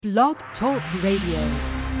Blog Talk Radio.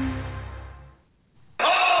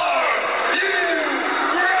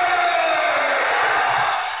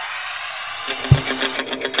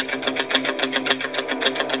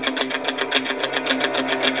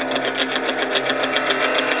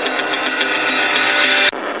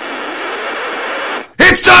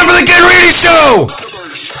 It's time for the Get Ready Show!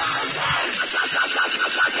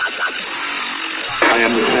 I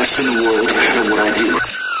am the best in the world at what I do.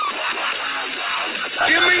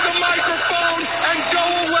 Give me the microphone and go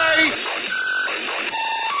away!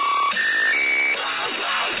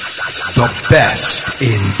 The best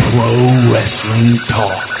in pro wrestling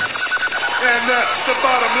talk. And that's the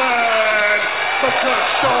bottom line, because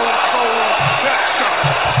Stone Cold Jackson.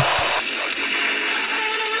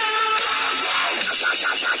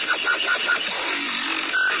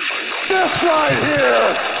 This right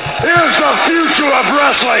here is the future of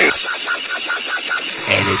wrestling.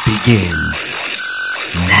 And it begins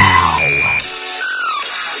now.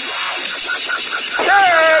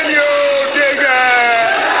 Can you dig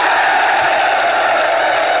it?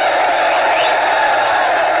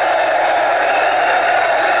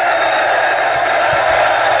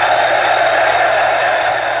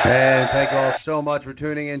 And thank you all so much for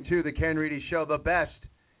tuning in to the Ken Reedy Show, the best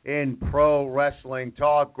in pro wrestling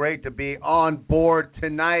talk. Great to be on board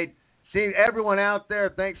tonight. Seeing everyone out there,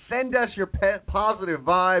 thanks. Send us your positive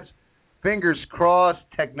vibes. Fingers crossed,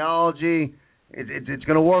 technology. It's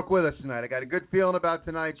going to work with us tonight. I got a good feeling about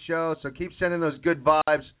tonight's show, so keep sending those good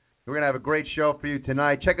vibes. We're going to have a great show for you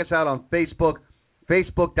tonight. Check us out on Facebook,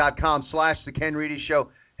 facebook.com/The Ken Reedy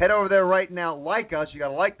Show. Head over there right now. Like us. You got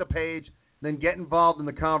to like the page, then get involved in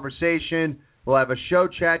the conversation. We'll have a show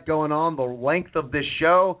chat going on the length of this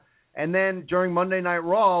show. And then during Monday Night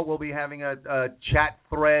Raw, we'll be having a chat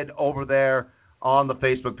thread over there on the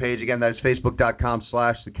Facebook page. Again, that is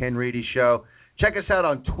facebook.com/The Ken Reedy Show. Check us out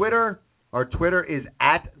on Twitter. Our Twitter is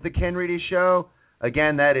 @The Ken Reedy Show.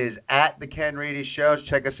 Again, that is @The Ken Reedy Show.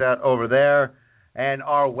 Check us out over there. And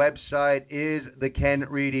our website is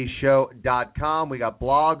thekenreedyshow.com. We got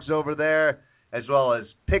blogs over there, as well as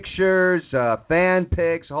pictures, fan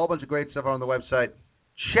pics, a whole bunch of great stuff on the website.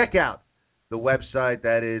 Check out the website,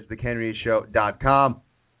 that is thekenreedyshow.com.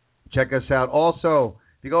 Check us out. Also,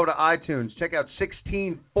 if you go to iTunes, check out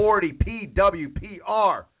 1640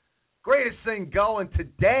 PWPR. Greatest thing going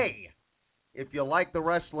today. If you like the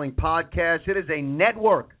wrestling podcast, it is a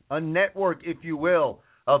network, if you will,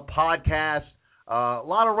 of podcasts. A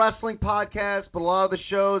lot of wrestling podcasts, but a lot of the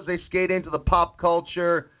shows, they skate into the pop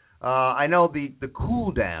culture. I know the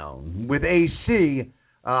Cool Down with AC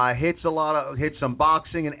hits some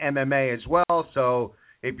boxing and MMA as well. So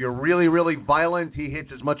if you're really, really violent, he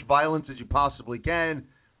hits as much violence as you possibly can.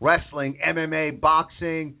 Wrestling, MMA,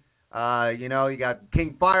 boxing. You got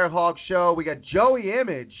King Firehawk show. We got Joey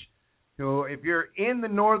Image, who, if you're in the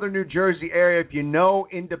northern New Jersey area, if you know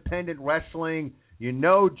independent wrestling, you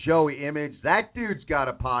know Joey Image. That dude's got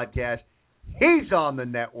a podcast. He's on the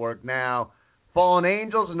network now. Fallen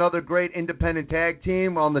Angels, another great independent tag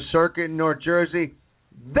team on the circuit in North Jersey.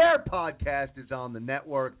 Their podcast is on the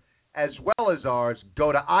network as well as ours.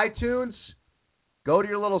 Go to iTunes, go to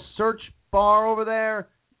your little search bar over there,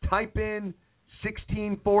 type in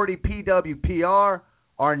 1640 PWPR.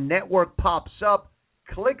 Our network pops up.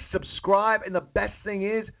 Click subscribe, and the best thing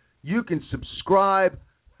is you can subscribe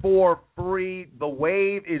for free. The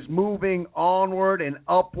wave is moving onward and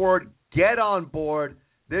upward. Get on board.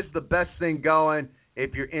 This is the best thing going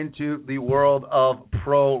if you're into the world of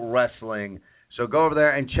pro wrestling. So go over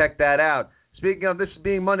there and check that out. Speaking of this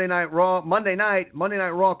being Monday Night Raw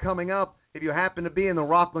coming up. If you happen to be in the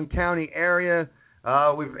Rockland County area,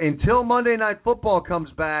 until Monday Night Football comes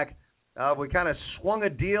back, we kind of swung a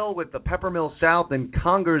deal with the Peppermill South in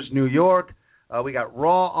Congers, New York. We got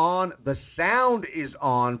Raw on. The sound is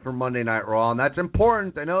on for Monday Night Raw, and that's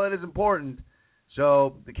important. I know that is important.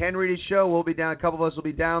 So the Ken Reedy Show will be down. A couple of us will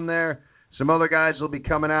be down there. Some other guys will be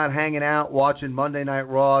coming out, hanging out, watching Monday Night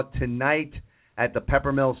Raw tonight at the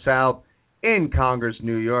Peppermill South in Congers,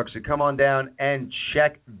 New York. So come on down and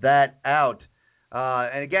check that out.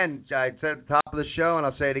 And again, I said at the top of the show, and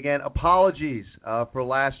I'll say it again, apologies for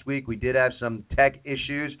last week. We did have some tech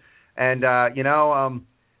issues. And,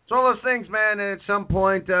 it's one of those things, man, and at some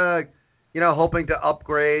point, hoping to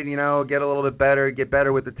upgrade, get a little bit better, get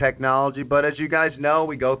better with the technology. But as you guys know,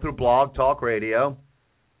 we go through Blog Talk Radio.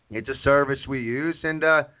 It's a service we use, and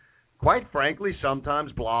quite frankly,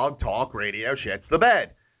 sometimes Blog Talk Radio shits the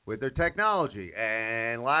bed with their technology.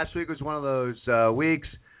 And last week was one of those weeks.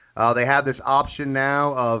 They have this option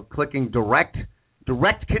now of clicking direct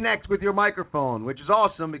connect with your microphone, which is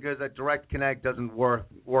awesome because that direct connect doesn't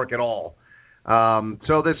work at all.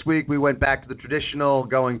 So this week we went back to the traditional,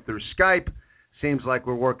 going through Skype. Seems like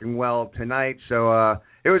we're working well tonight. So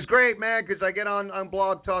it was great, man, because I get on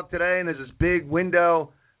Blog Talk today, and there's this big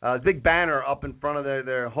window, big banner up in front of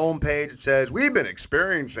their homepage. It says, we've been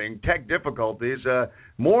experiencing tech difficulties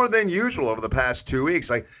more than usual over the past 2 weeks.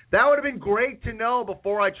 Like, that would have been great to know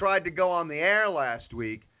before I tried to go on the air last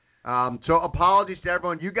week. So apologies to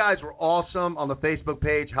everyone. You guys were awesome on the Facebook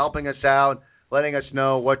page, helping us out, letting us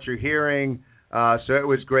know what you're hearing. So it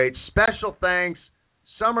was great. Special thanks,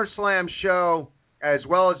 SummerSlam show, as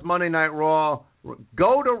well as Monday Night Raw.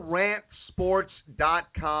 Go to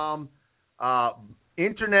rantsports.com.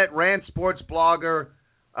 Internet rant sports blogger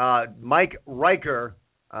Mike Riker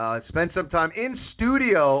spent some time in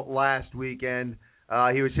studio last weekend.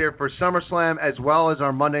 He was here for SummerSlam as well as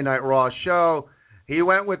our Monday Night Raw show. He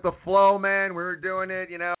went with the flow, man. We were doing it,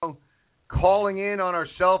 calling in on our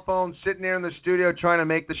cell phones, sitting there in the studio trying to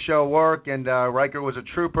make the show work, and Riker was a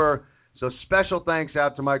trooper. So special thanks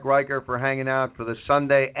out to Mike Riker for hanging out for the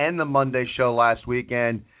Sunday and the Monday show last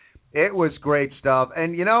weekend. It was great stuff.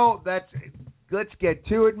 And, let's get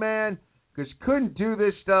to it, man, because couldn't do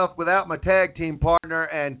this stuff without my tag team partner.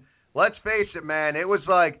 And let's face it, man, it was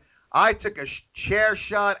like I took a chair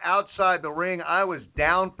shot outside the ring. I was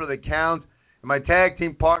down for the count, and my tag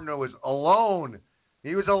team partner was alone.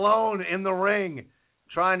 He was alone in the ring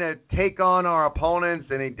trying to take on our opponents,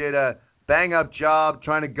 and he did a bang-up job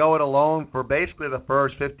trying to go it alone for basically the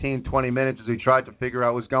first 15, 20 minutes as he tried to figure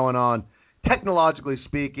out what was going on, technologically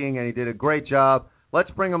speaking, and he did a great job. Let's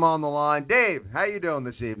bring him on the line. Dave, how you doing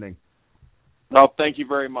this evening? Well, thank you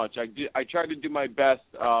very much. I tried to do my best.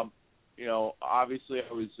 Obviously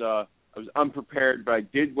I was unprepared, but I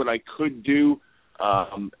did what I could do.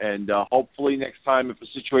 And hopefully next time, if a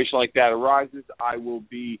situation like that arises, I will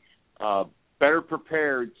be better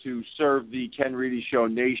prepared to serve the Ken Reedy Show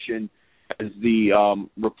Nation as the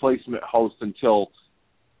replacement host until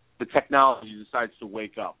the technology decides to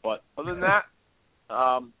wake up. But other than that,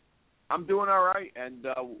 I'm doing all right, and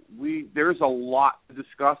there's a lot to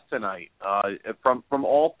discuss tonight from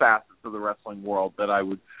all facets of the wrestling world that I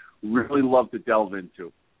would really love to delve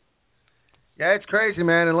into. Yeah, it's crazy,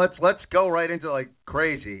 man, and let's go right into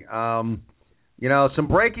crazy. Some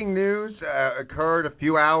breaking news occurred a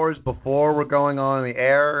few hours before we're going on the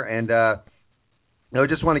air, and I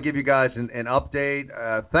just want to give you guys an update.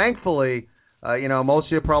 Thankfully, most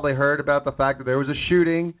of you probably heard about the fact that there was a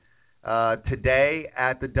shooting today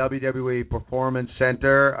at the WWE Performance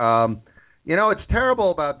Center. It's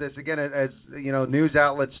terrible about this. Again, as news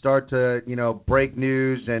outlets start to break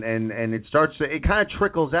news, and it kind of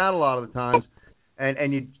trickles out a lot of the times,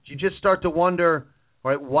 and you just start to wonder,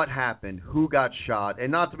 right, what happened, who got shot,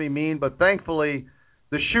 and not to be mean, but thankfully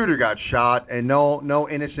the shooter got shot, and no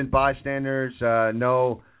innocent bystanders,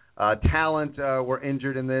 no talent were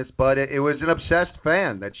injured in this, but it was an obsessed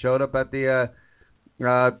fan that showed up at the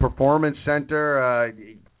Performance Center.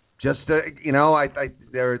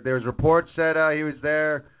 There's reports that he was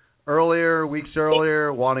there weeks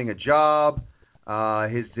earlier, wanting a job.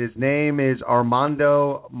 His name is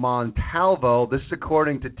Armando Montalvo. This is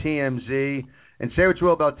according to TMZ. And say what you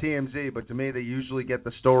will about TMZ, but to me, they usually get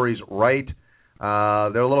the stories right.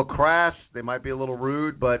 They're a little crass. They might be a little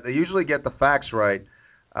rude, but they usually get the facts right.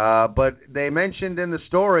 But they mentioned in the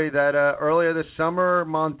story that earlier this summer,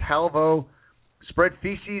 Montalvo spread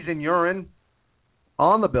feces and urine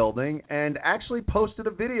on the building and actually posted a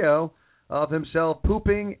video of himself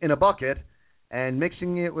pooping in a bucket and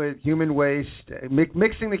mixing it with human waste,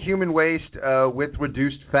 mixing the human waste with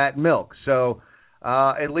reduced fat milk. So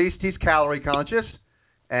at least he's calorie conscious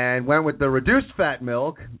and went with the reduced fat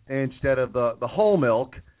milk instead of the whole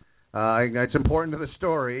milk. It's important to the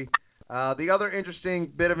story. The other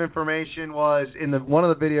interesting bit of information was in one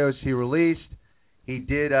of the videos he released, he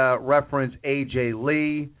did reference AJ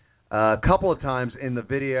Lee a couple of times in the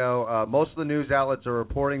video. Most of the news outlets are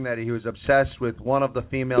reporting that he was obsessed with one of the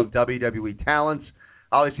female WWE talents.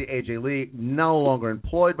 Obviously, AJ Lee no longer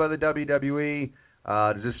employed by the WWE.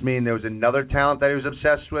 Does this mean there was another talent that he was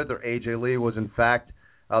obsessed with, or AJ Lee was in fact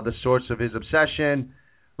the source of his obsession?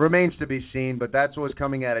 Remains to be seen, but that's what was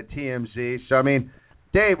coming out of TMZ. So, I mean,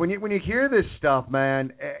 Dave, when you hear this stuff,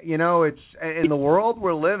 man, it's in the world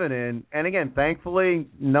we're living in, and again, thankfully,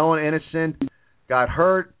 no one innocent got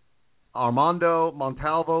hurt. Armando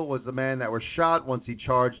Montalvo was the man that was shot once he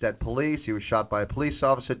charged at police. He was shot by a police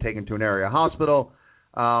officer, taken to an area hospital.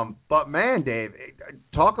 But, man, Dave,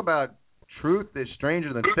 talk about truth is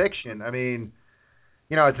stranger than fiction. I mean,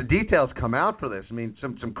 as the details come out for this, I mean,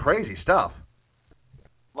 some crazy stuff.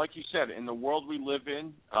 Like you said, in the world we live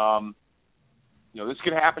in, this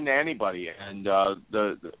could happen to anybody, and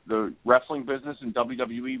the wrestling business in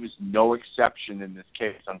WWE was no exception in this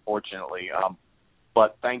case, unfortunately.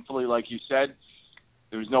 But thankfully, like you said,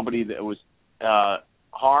 there was nobody that was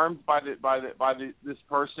harmed by this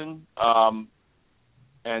person,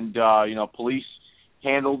 and police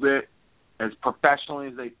handled it as professionally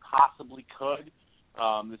as they possibly could.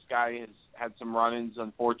 This guy has had some run-ins,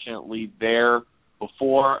 unfortunately, there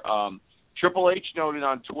before. Triple H noted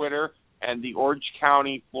on Twitter, and the Orange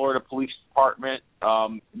County, Florida Police Department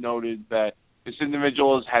noted that this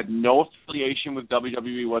individual has had no affiliation with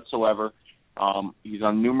WWE whatsoever. He's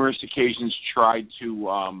on numerous occasions tried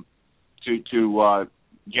to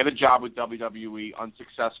get a job with WWE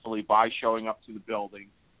unsuccessfully by showing up to the building.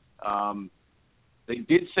 They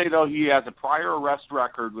did say, though, he has a prior arrest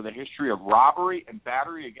record with a history of robbery and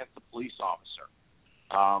battery against a police officer.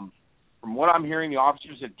 From what I'm hearing, the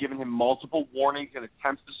officers have given him multiple warnings and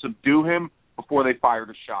attempts to subdue him before they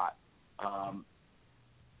fired a shot.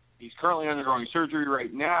 He's currently undergoing surgery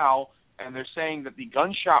right now, and they're saying that the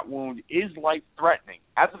gunshot wound is life-threatening.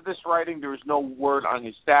 As of this writing, there is no word on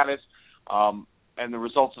his status and the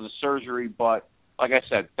results of the surgery, but like I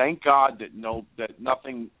said, thank God that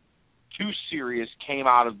nothing too serious came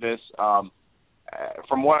out of this.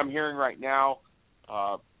 From what I'm hearing right now,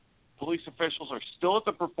 police officials are still at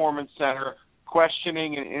the Performance Center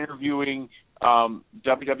questioning and interviewing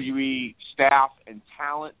WWE staff and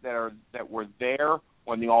talent that were there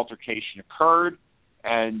when the altercation occurred.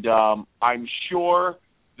 And I'm sure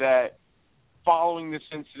that following this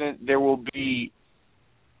incident, there will be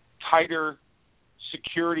tighter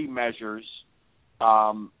security measures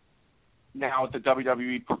now at the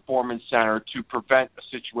WWE Performance Center to prevent a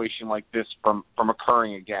situation like this from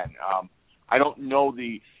occurring again. I don't know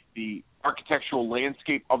the architectural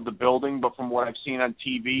landscape of the building, but from what I've seen on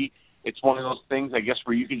TV, it's one of those things, I guess,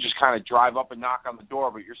 where you can just kind of drive up and knock on the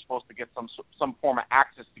door, but you're supposed to get some form of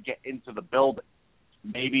access to get into the building.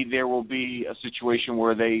 Maybe there will be a situation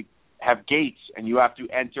where they have gates and you have to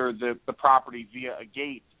enter the property via a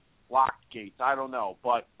gate, locked gates. I don't know.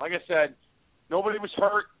 But like I said, nobody was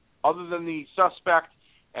hurt other than the suspect,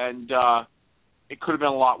 and it could have been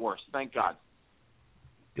a lot worse. Thank God.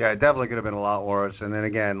 Yeah, it definitely could have been a lot worse. And then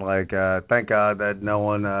again, thank God that no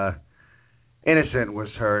one innocent was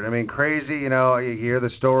hurt. I mean, crazy, you hear the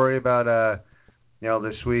story about,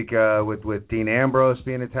 this week with Dean Ambrose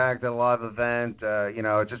being attacked at a live event.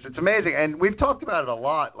 It's amazing. And we've talked about it a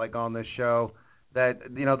lot, on this show, that,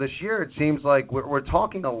 this year it seems like we're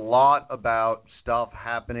talking a lot about stuff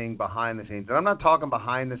happening behind the scenes. And I'm not talking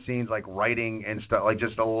behind the scenes like writing and stuff,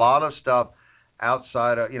 just a lot of stuff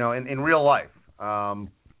outside of, in real life.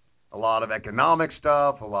 A lot of economic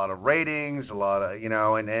stuff, a lot of ratings, a lot of,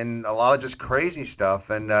 and a lot of just crazy stuff.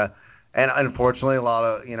 And unfortunately, a lot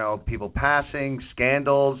of, people passing,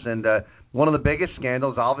 scandals. And one of the biggest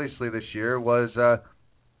scandals, obviously, this year was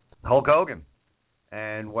Hulk Hogan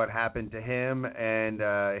and what happened to him and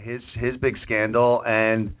his big scandal.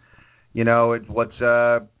 And, what's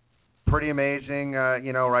pretty amazing,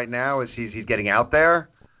 right now is he's getting out there.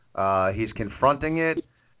 He's confronting it.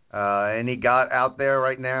 And he got out there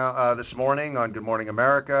right now this morning on Good Morning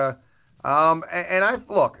America. And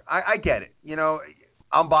I get it.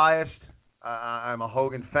 I'm biased. I'm a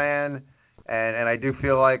Hogan fan, and I do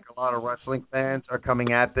feel like a lot of wrestling fans are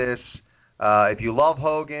coming at this. If you love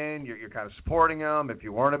Hogan, you're kind of supporting him. If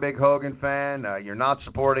you weren't a big Hogan fan, you're not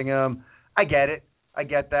supporting him. I get it. I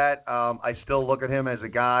get that. I still look at him as a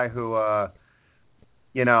guy who,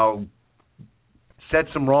 said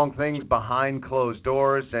some wrong things behind closed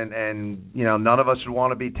doors, and none of us would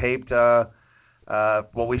want to be taped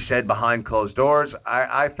what we said behind closed doors.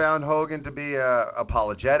 I found Hogan to be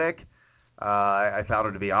apologetic. I found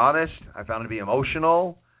him to be honest. I found him to be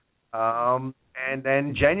emotional,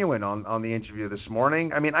 and genuine on the interview this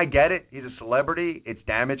morning. I mean, I get it. He's a celebrity. It's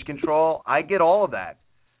damage control. I get all of that.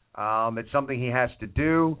 It's something he has to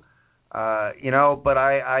do, but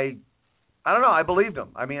I don't know. I believed him.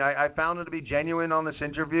 I mean, I found him to be genuine on this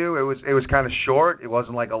interview. It was kind of short. It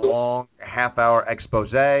wasn't like a long half-hour expose.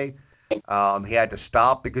 He had to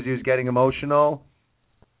stop because he was getting emotional.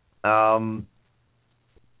 I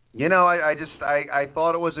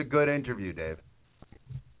thought it was a good interview, Dave.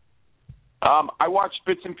 I watched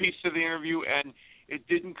bits and pieces of the interview, and it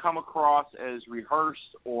didn't come across as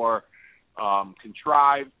rehearsed or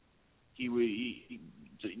contrived. He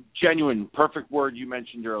genuine, perfect word you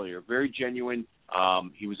mentioned earlier. Very genuine.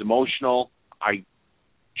 He was emotional. I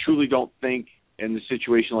truly don't think in a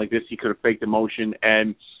situation like this he could have faked emotion.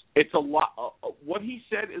 And it's a lot. What he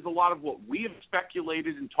said is a lot of what we have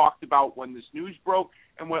speculated and talked about when this news broke,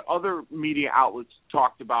 and what other media outlets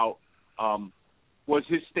talked about was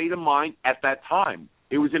his state of mind at that time.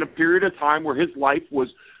 It was in a period of time where his life was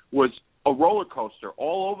a roller coaster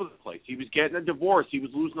all over the place. He was getting a divorce. He was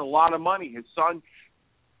losing a lot of money. His son,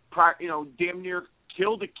 damn near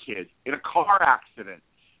killed a kid in a car accident.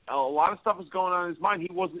 A lot of stuff was going on in his mind.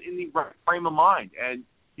 He wasn't in the right frame of mind. And,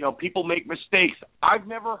 people make mistakes. I've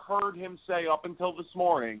never heard him say up until this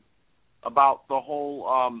morning about the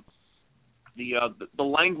whole the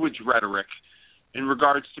language rhetoric in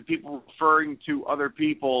regards to people referring to other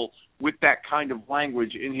people with that kind of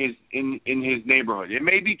language in his neighborhood. It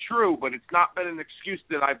may be true, but it's not been an excuse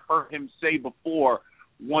that I've heard him say before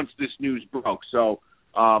once this news broke. So,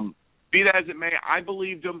 be that as it may, I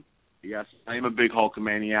believed him. Yes, I am a big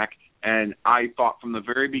Hulkamaniac, and I thought from the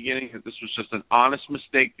very beginning that this was just an honest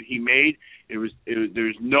mistake that he made.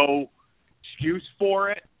 There's no excuse for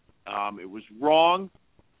it. It was wrong,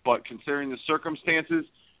 but considering the circumstances,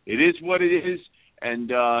 it is what it is,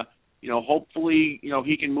 and hopefully,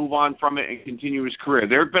 he can move on from it and continue his career.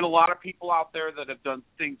 There have been a lot of people out there that have done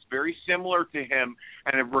things very similar to him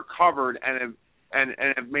and have recovered and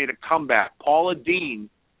have made a comeback. Paula Dean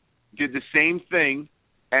did the same thing,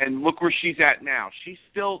 and look where she's at now. She's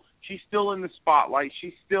still in the spotlight.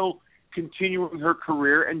 She's still continuing her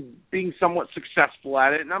career and being somewhat successful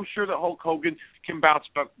at it, and I'm sure that Hulk Hogan can bounce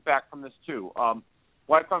back from this too.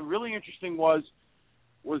 What I found really interesting was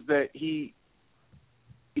that he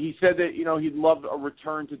said that he'd love a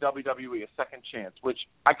return to WWE, a second chance, which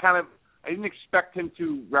I didn't expect him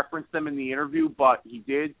to reference them in the interview, but he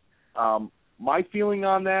did. My feeling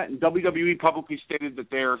on that, and WWE publicly stated that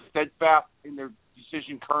they're steadfast in their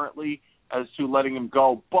decision currently as to letting him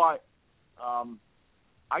go, but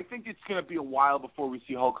I think it's going to be a while before we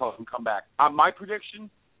see Hulk Hogan come back. My prediction,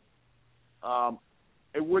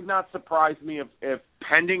 it would not surprise me if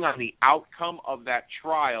pending on the outcome of that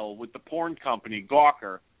trial with the porn company,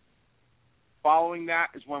 Gawker, following that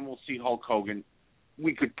is when we'll see Hulk Hogan.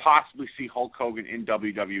 We could possibly see Hulk Hogan in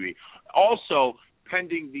WWE. Also,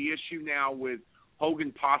 pending the issue now with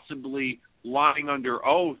Hogan possibly lying under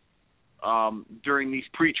oath during these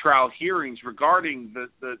pretrial hearings regarding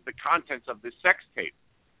the contents of this sex tape.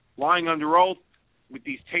 Lying under oath with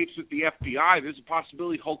these tapes with the FBI, there's a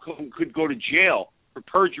possibility Hulk Hogan could go to jail for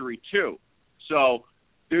perjury too. So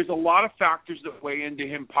there's a lot of factors that weigh into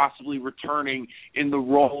him possibly returning in the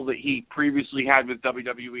role that he previously had with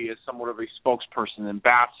WWE as somewhat of a spokesperson,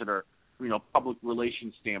 ambassador, public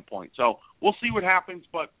relations standpoint. So we'll see what happens,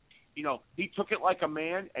 but he took it like a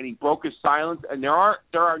man and he broke his silence, and there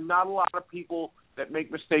are not a lot of people that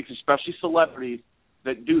make mistakes, especially celebrities,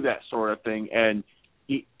 that do that sort of thing, and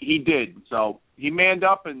he did. So he manned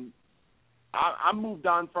up, and I moved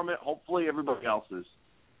on from it. Hopefully everybody else is.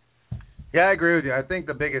 Yeah, I agree with you. I think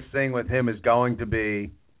the biggest thing with him is going to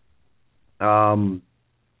be,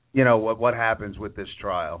 what happens with this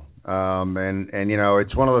trial. And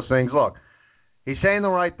it's one of those things. Look, he's saying the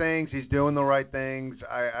right things. He's doing the right things.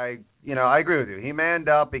 I agree with you. He manned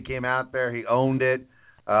up. He came out there. He owned it.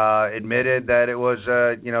 Admitted that it was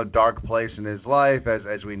a dark place in his life,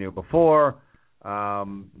 as we knew before.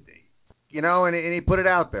 And he put it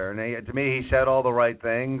out there. And to me, he said all the right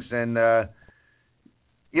things. And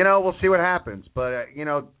we'll see what happens. But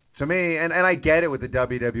to me, and I get it with the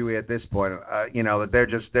WWE at this point.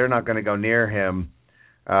 That they're not going to go near him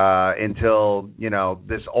until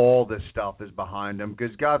all this stuff is behind him,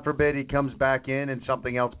 because God forbid he comes back in and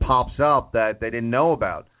something else pops up that they didn't know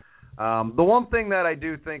about. The one thing that I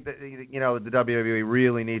do think that the WWE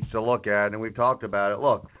really needs to look at, and we've talked about it,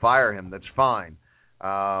 look, fire him, that's fine.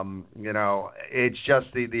 It's just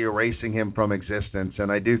the erasing him from existence,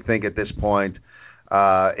 and I do think at this point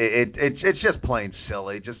it's just plain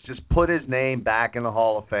silly. Just put his name back in the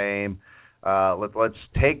Hall of Fame. Let's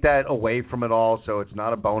take that away from it all, so it's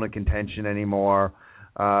not a bone of contention anymore.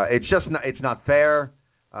 It's not fair.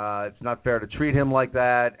 It's not fair to treat him like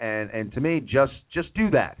that. And to me, just do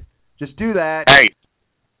that. Just do that. Hey.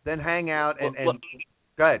 Then hang out and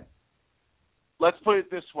go ahead. Let's put it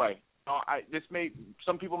this way.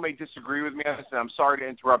 Some people may disagree with me on this, and I'm sorry to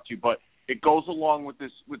interrupt you, but it goes along with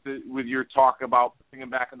this with your talk about putting him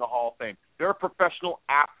back in the Hall of Fame. There are professional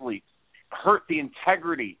athletes hurt the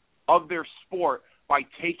integrity of their sport by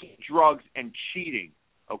taking drugs and cheating,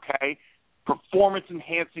 okay?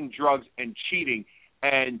 Performance-enhancing drugs and cheating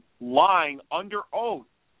and lying under oath,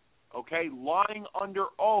 okay? Lying under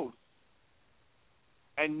oath.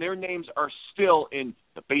 And their names are still in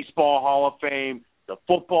the Baseball Hall of Fame, the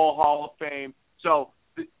Football Hall of Fame. So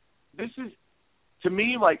this is, to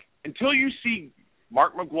me, like, until you see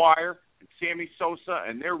Mark McGwire and Sammy Sosa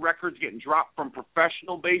and their records getting dropped from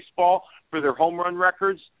professional baseball for their home run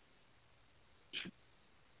records,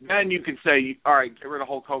 then you can say, all right, get rid of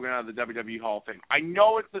Hulk Hogan out of the WWE Hall of Fame. I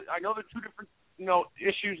know they're two different,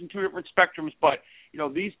 issues and two different spectrums, but some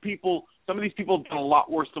of these people have done a lot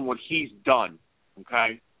worse than what he's done.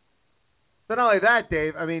 Okay. But not only that,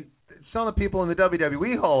 Dave. I mean, some of the people in the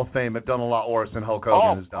WWE Hall of Fame have done a lot worse than Hulk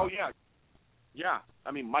Hogan has done. Oh yeah.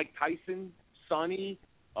 I mean, Mike Tyson, Sonny,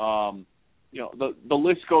 the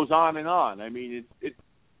list goes on and on. I mean,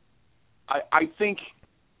 I think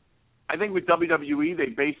with WWE, they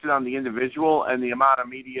based it on the individual and the amount of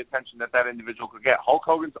media attention that individual could get. Hulk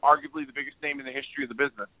Hogan's arguably the biggest name in the history of the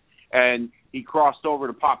business, and he crossed over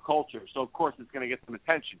to pop culture, so of course it's going to get some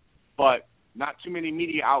attention. But not too many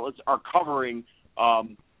media outlets are covering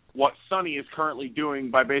what Sonny is currently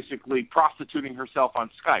doing by basically prostituting herself on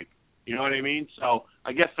Skype. You know what I mean? So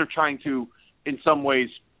I guess they're trying to, in some ways,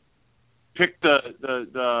 pick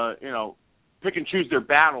pick and choose their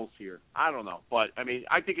battles here. I don't know, but I mean,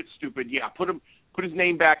 I think it's stupid. Yeah, put his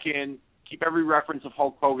name back in. Keep every reference of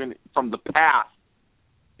Hulk Hogan from the past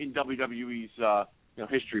in WWE's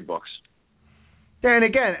history books. Yeah, and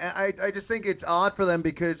again, I just think it's odd for them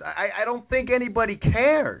because I don't think anybody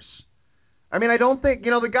cares. I mean, I don't think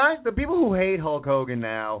the people who hate Hulk Hogan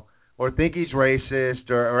now or think he's racist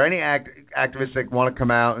or any activists that want to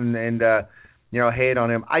come out and hate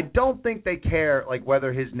on him. I don't think they care like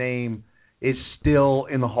whether his name is still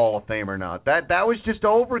in the Hall of Fame or not. That was just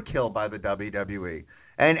overkill by the WWE.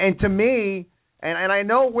 And to me, and I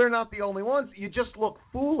know we're not the only ones, you just look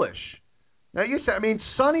foolish. Now you said, I mean,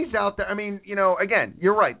 Sonny's out there. I mean, again,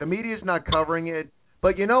 you're right. The media's not covering it.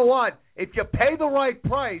 But you know what? If you pay the right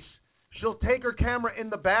price, she'll take her camera in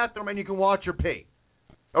the bathroom and you can watch her pee.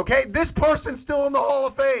 Okay? This person's still in the Hall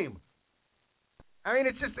of Fame. I mean,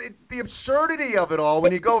 it's the absurdity of it all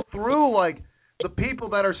when you go through, like, the people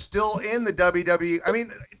that are still in the WWE. I mean,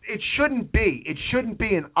 it shouldn't be. It shouldn't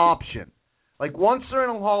be an option. Like, once they're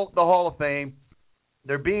in the Hall of Fame,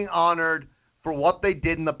 they're being honored for what they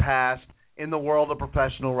did in the past in the world of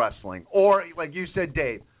professional wrestling. Or, like you said,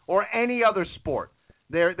 Dave, or any other sport.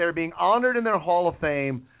 They're being honored in their Hall of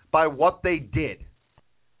Fame by what they did.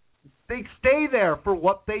 They stay there for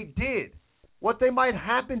what they did. What they might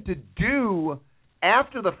happen to do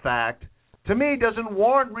after the fact, to me, doesn't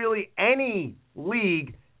warrant really any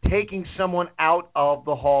league taking someone out of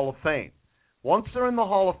the Hall of Fame. Once they're in the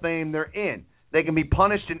Hall of Fame, they're in. They can be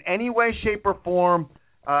punished in any way, shape, or form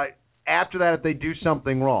after that if they do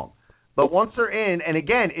something wrong. But once they're in, and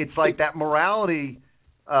again, it's like that morality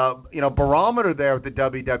barometer there with the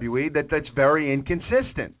WWE that's very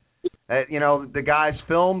inconsistent. The guy's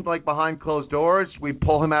filmed like behind closed doors. We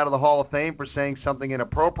pull him out of the Hall of Fame for saying something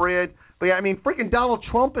inappropriate. But yeah, I mean, freaking Donald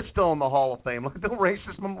Trump is still in the Hall of Fame. Look at the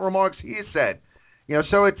racist remarks he has said.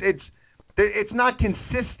 So it's not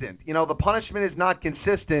consistent. The punishment is not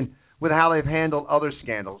consistent with how they've handled other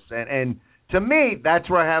scandals. And to me, that's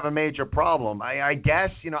where I have a major problem. I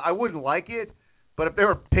guess, I wouldn't like it, but if they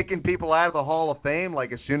were picking people out of the Hall of Fame,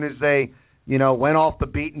 like as soon as they, went off the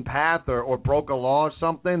beaten path or broke a law or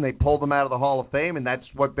something, they pulled them out of the Hall of Fame, and that's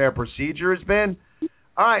what their procedure has been,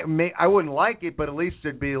 all right, I wouldn't like it, but at least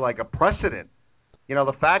there'd be like a precedent.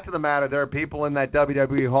 The fact of the matter, there are people in that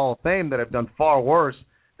WWE Hall of Fame that have done far worse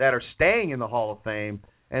that are staying in the Hall of Fame,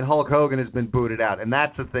 and Hulk Hogan has been booted out. And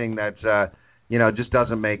that's the thing that's, just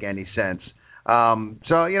doesn't make any sense.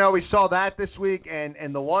 So, we saw that this week, and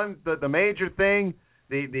the major thing,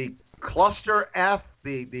 the cluster F,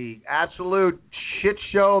 the absolute shit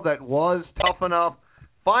show that was Tough Enough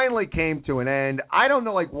finally came to an end. I don't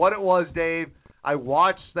know, like, what it was, Dave. I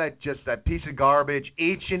watched that piece of garbage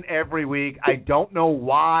each and every week. I don't know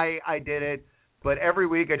why I did it, but every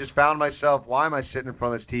week I just found myself, why am I sitting in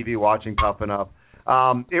front of this TV watching Tough Enough?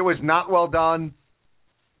 It was not well done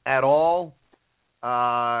at all.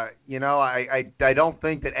 I don't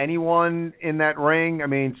think that anyone in that ring, I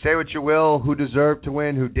mean, say what you will, who deserved to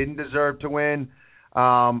win, who didn't deserve to win.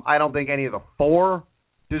 I don't think any of the four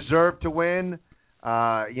deserved to win.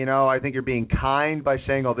 I think you're being kind by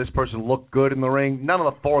saying, oh, this person looked good in the ring. None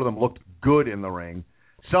of the four of them looked good in the ring.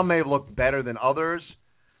 Some may have looked better than others.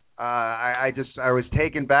 I was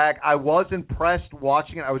taken back. I was impressed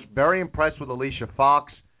watching it. I was very impressed with Alicia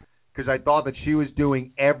Fox because I thought that she was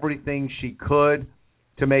doing everything she could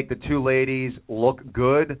to make the two ladies look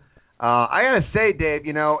good. I got to say, Dave,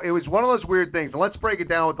 it was one of those weird things. And let's break it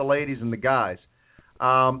down with the ladies and the guys.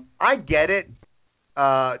 I get it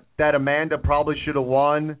that Amanda probably should have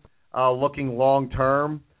won looking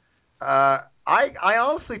long-term. I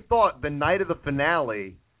honestly thought the night of the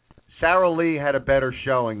finale, Sarah Lee had a better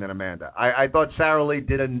showing than Amanda. I thought Sarah Lee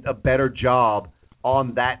did a better job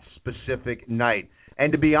on that specific night.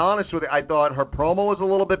 And to be honest with you, I thought her promo was a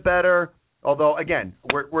little bit better. Although, again,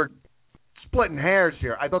 we're splitting hairs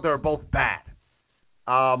here. I thought they were both bad.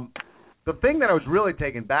 The thing that I was really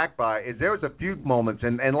taken back by is there was a few moments,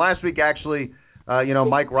 and last week actually,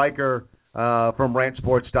 Mike Riker from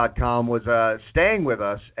rantsports.com was staying with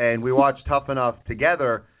us, and we watched Tough Enough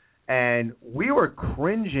together, and we were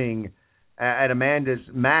cringing at Amanda's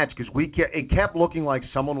match because it kept looking like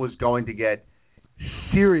someone was going to get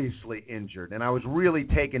seriously injured, and I was really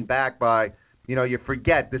taken back by, you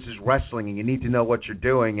forget this is wrestling and you need to know what you're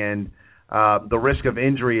doing, and the risk of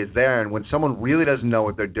injury is there, and when someone really doesn't know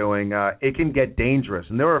what they're doing, it can get dangerous.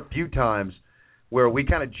 And there were a few times where we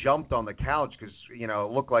kind of jumped on the couch because,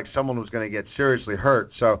 it looked like someone was going to get seriously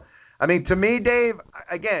hurt. So, I mean, to me, Dave,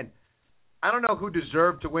 again, I don't know who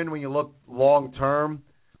deserved to win when you look long term,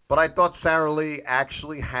 but I thought Sarah Lee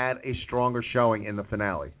actually had a stronger showing in the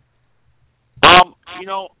finale.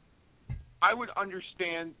 I would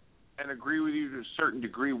understand and agree with you to a certain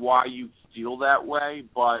degree why you feel that way,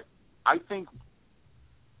 but I think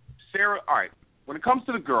Sarah, all right, when it comes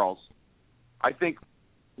to the girls, I think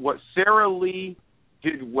what Sarah Lee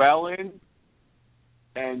did well in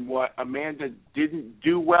and what Amanda didn't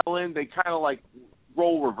do well in, they kind of like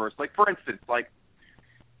role reverse. Like, for instance, like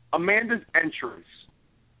Amanda's entrance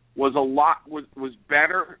was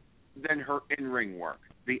better than her in-ring work,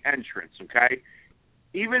 the entrance, okay?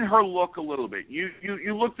 Even her look a little bit. You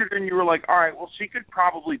looked at her and you were like, all right, well, she could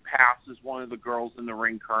probably pass as one of the girls in the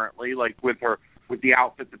ring currently, like with the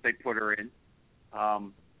outfit that they put her in.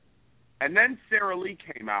 And then Sarah Lee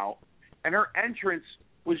came out, and her entrance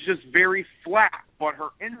was just very flat, but her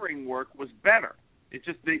in-ring work was better. It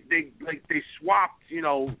just they swapped,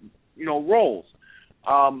 roles.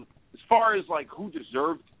 As far as like who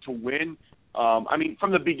deserved to win, I mean,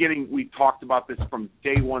 from the beginning, we talked about this from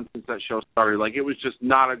day one since that show started. Like, it was just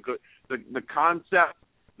not a good the concept,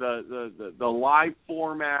 the live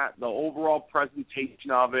format, the overall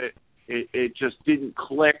presentation of it. It just didn't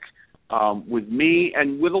click with me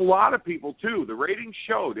and with a lot of people too. The ratings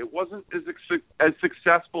showed it wasn't as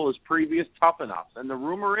successful as previous Tough Enough. And the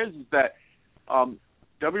rumor is that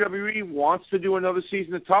WWE wants to do another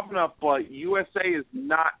season of Tough Enough, but USA is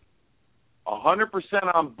not 100%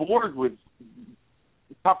 on board with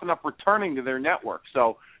Tough Enough returning to their network.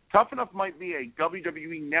 So Tough Enough might be a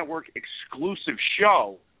WWE Network exclusive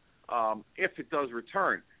show if it does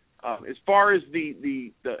return. As far as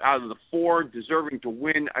the out of the four deserving to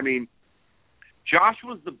win, I mean, Josh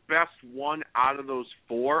was the best one out of those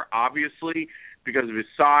four, obviously, because of his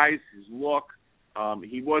size, his look.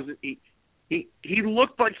 He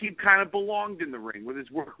looked like he kind of belonged in the ring with his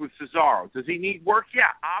work with Cesaro. Does he need work? Yeah,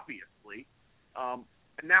 obviously.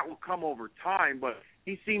 And that will come over time, but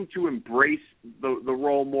he seemed to embrace the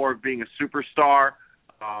role more of being a superstar,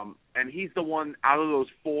 and he's the one out of those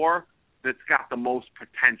four that's got the most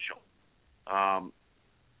potential.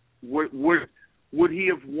 Would he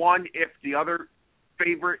have won if the other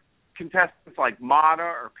favorite contestants like Mata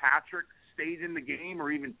or Patrick stayed in the game,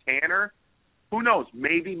 or even Tanner? Who knows?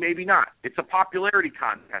 Maybe, maybe not. It's a popularity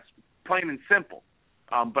contest, plain and simple.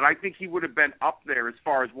 But I think he would have been up there as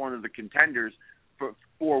far as one of the contenders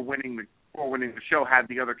for winning the show had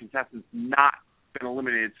the other contestants not been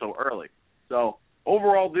eliminated so early. So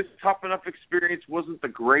overall, this Tough Enough experience wasn't the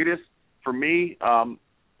greatest for me.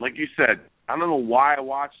 Like you said, I don't know why I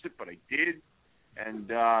watched it, but I did.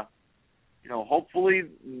 And hopefully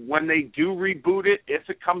when they do reboot it, if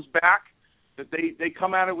it comes back, that they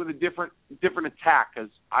come at it with a different attack.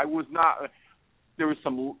 Because I was not. There was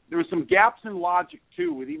some gaps in logic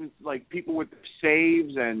too, with even like people with their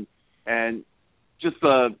saves and just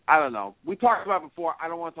I don't know. We talked about it before. I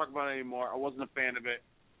don't want to talk about it anymore. I wasn't a fan of it.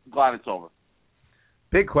 I'm glad it's over.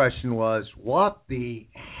 Big question was, what the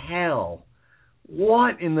hell?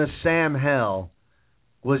 What in the Sam hell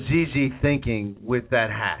was ZZ thinking with that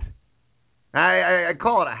hat? I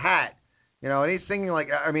call it a hat, and he's thinking like,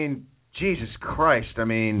 I mean, Jesus Christ, I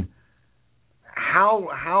mean,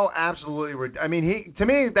 how absolutely, I mean, to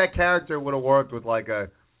me, that character would have worked with like a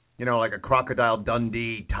Crocodile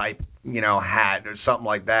Dundee type, hat or something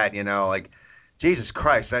like that, like, Jesus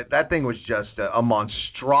Christ, that thing was just a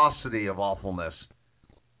monstrosity of awfulness.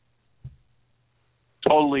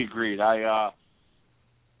 Totally agreed. I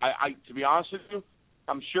to be honest with you,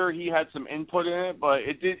 I'm sure he had some input in it, but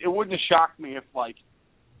it wouldn't have shocked me if like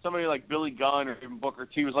somebody like Billy Gunn or even Booker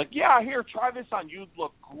T was like, yeah, here, try this on. You'd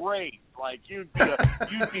look great. Like you'd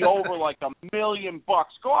be over like $1 million.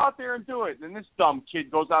 Go out there and do it. And then this dumb kid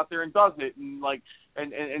goes out there and does it, and like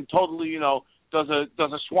and totally does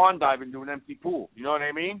a swan dive into an empty pool. You know what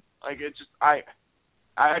I mean? Like it's just I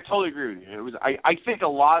totally agree with you. It was I think a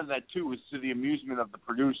lot of that too was to the amusement of the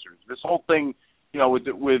producers. This whole thing, with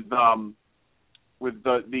with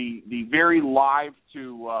the very live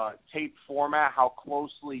to tape format, how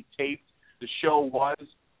closely taped the show was.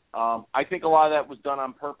 I think a lot of that was done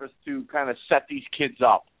on purpose to kind of set these kids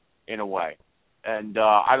up in a way, and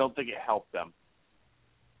I don't think it helped them.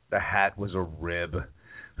 The hat was a rib.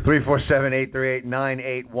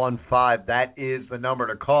 347-838-9815. That is the number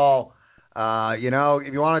to call. If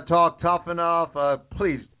you want to talk tough enough,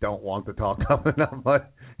 please don't want to talk tough enough.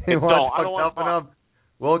 But if you want to talk tough enough,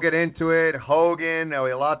 we'll get into it. Hogan, we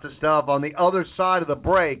have lots of stuff. On the other side of the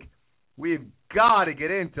break, we've got to get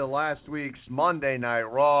into last week's Monday Night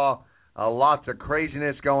Raw. Lots of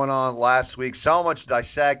craziness going on last week. So much to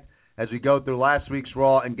dissect as we go through last week's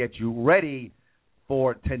Raw and get you ready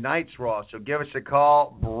for tonight's Raw. So give us a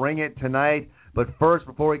call. Bring it tonight. But first,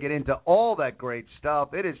 before we get into all that great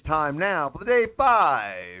stuff, it is time now for the Day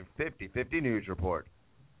 5 50-50 News Report.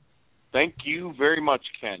 Thank you very much,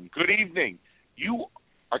 Ken. Good evening. You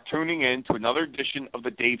are tuning in to another edition of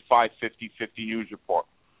the Day 5 50-50 News Report.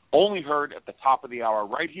 Only heard at the top of the hour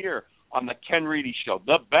right here on the Ken Reedy Show,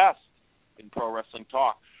 the best in pro wrestling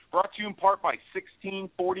talk. Brought to you in part by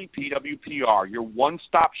 1640 PWPR, your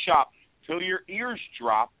one-stop shop till your ears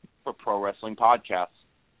drop for pro wrestling podcasts.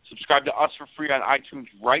 Subscribe to us for free on iTunes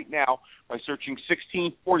right now by searching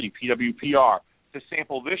 1640 PWPR to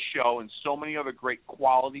sample this show and so many other great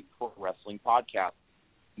quality pro wrestling podcasts.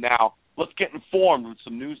 Now, let's get informed with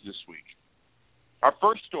some news this week. Our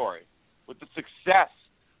first story, with the success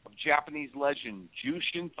of Japanese legend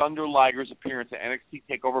Jushin Thunder Liger's appearance at NXT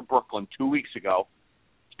TakeOver Brooklyn 2 weeks ago,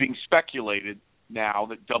 it's being speculated now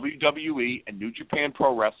that WWE and New Japan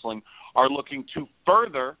Pro Wrestling are looking to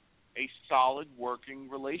further a solid working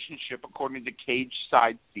relationship, according to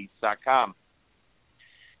CageSideSeats.com.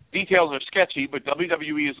 Details are sketchy, but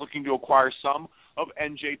WWE is looking to acquire some of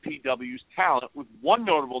NJPW's talent, with one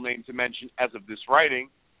notable name to mention as of this writing,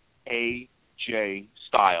 AJ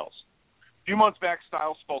Styles. A few months back,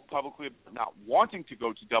 Styles spoke publicly about not wanting to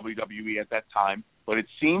go to WWE at that time, but it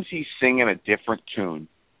seems he's singing a different tune.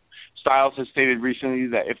 Styles has stated recently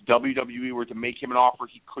that if WWE were to make him an offer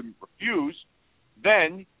he couldn't refuse,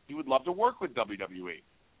 then he would love to work with WWE.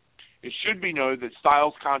 It should be noted that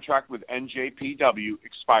Styles' contract with NJPW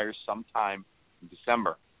expires sometime in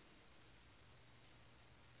December.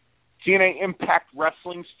 TNA Impact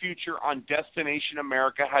Wrestling's future on Destination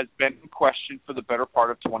America has been in question for the better part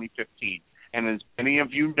of 2015. And as many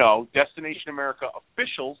of you know, Destination America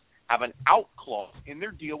officials have an out clause in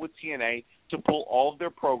their deal with TNA to pull all of their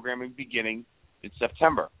programming beginning in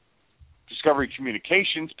September. Discovery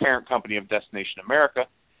Communications, parent company of Destination America,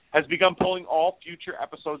 has begun pulling all future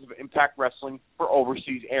episodes of Impact Wrestling for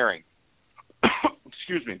overseas airing.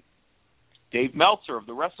 Excuse me. Dave Meltzer of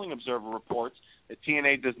the Wrestling Observer reports that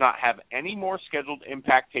TNA does not have any more scheduled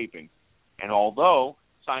Impact taping. And although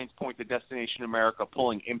signs point to Destination America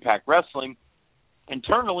pulling Impact Wrestling,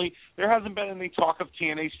 internally, there hasn't been any talk of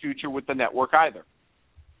TNA's future with the network either.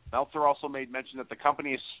 Meltzer also made mention that the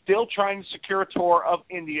company is still trying to secure a tour of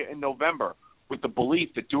India in November, with the belief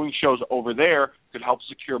that doing shows over there could help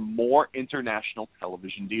secure more international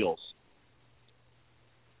television deals.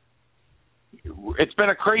 It's been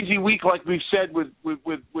a crazy week, like we've said, with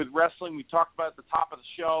wrestling. We talked about at the top of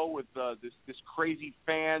the show with this crazy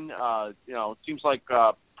fan. It seems like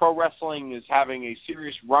pro wrestling is having a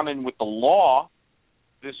serious run-in with the law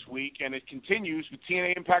this week, and it continues with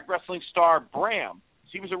TNA Impact Wrestling star Bram.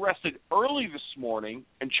 He was arrested early this morning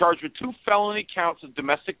and charged with 2 felony counts of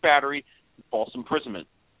domestic battery and false imprisonment.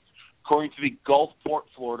 According to the Gulfport,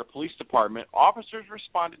 Florida Police Department, officers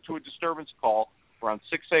responded to a disturbance call around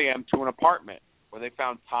 6 a.m. to an apartment where they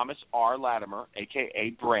found Thomas R. Latimer, a.k.a.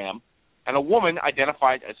 Bram, and a woman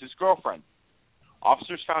identified as his girlfriend.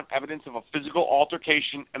 Officers found evidence of a physical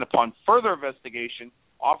altercation, and upon further investigation,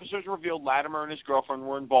 officers revealed Latimer and his girlfriend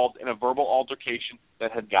were involved in a verbal altercation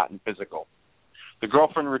that had gotten physical. The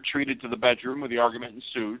girlfriend retreated to the bedroom where the argument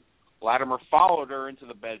ensued. Latimer followed her into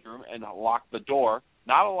the bedroom and locked the door,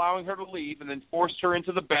 not allowing her to leave, and then forced her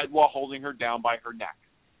into the bed while holding her down by her neck.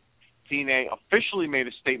 TNA officially made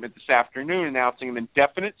a statement this afternoon announcing an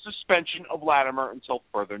indefinite suspension of Latimer until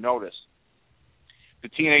further notice. The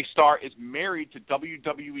TNA star is married to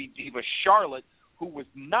WWE diva Charlotte, who was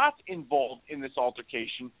not involved in this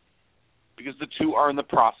altercation because the two are in the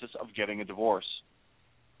process of getting a divorce.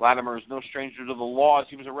 Latimer is no stranger to the law, as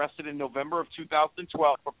he was arrested in November of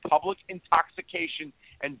 2012 for public intoxication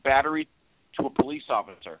and battery to a police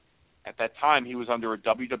officer. At that time, he was under a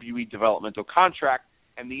WWE developmental contract,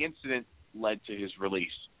 and the incident led to his release.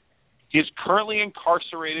 He is currently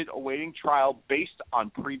incarcerated awaiting trial based on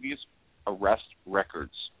previous arrest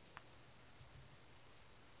records.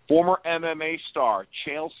 Former MMA star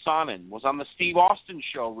Chael Sonnen was on the Steve Austin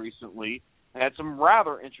show recently and had some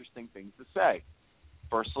rather interesting things to say.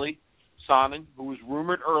 Firstly, Sonnen, who was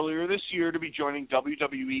rumored earlier this year to be joining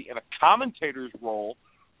WWE in a commentator's role,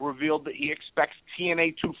 revealed that he expects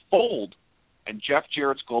TNA to fold and Jeff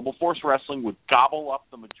Jarrett's Global Force Wrestling would gobble up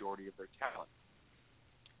the majority of their talent.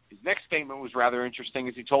 His next statement was rather interesting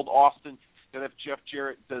as he told Austin that if Jeff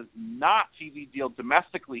Jarrett does not TV deal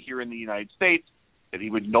domestically here in the United States, that he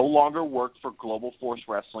would no longer work for Global Force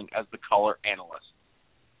Wrestling as the color analyst.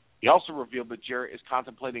 He also revealed that Jarrett is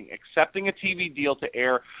contemplating accepting a TV deal to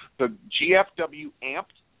air the GFW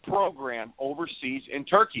Amped program overseas in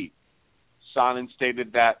Turkey. Sonnen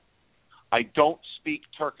stated that, "I don't speak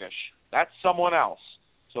Turkish. That's someone else.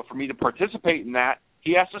 So for me to participate in that,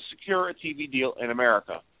 he has to secure a TV deal in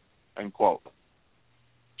America," end quote.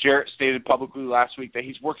 Jarrett stated publicly last week that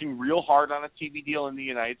he's working real hard on a TV deal in the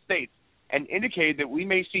United States and indicated that we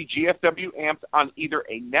may see GFW Amped on either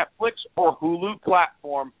a Netflix or Hulu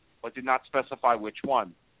platform, but did not specify which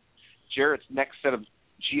one. Jarrett's next set of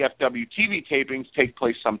GFW TV tapings take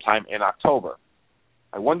place sometime in October.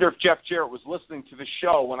 I wonder if Jeff Jarrett was listening to the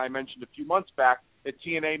show when I mentioned a few months back that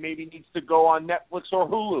TNA maybe needs to go on Netflix or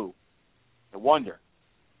Hulu. I wonder.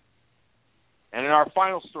 And in our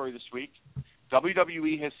final story this week,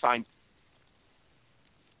 WWE has signed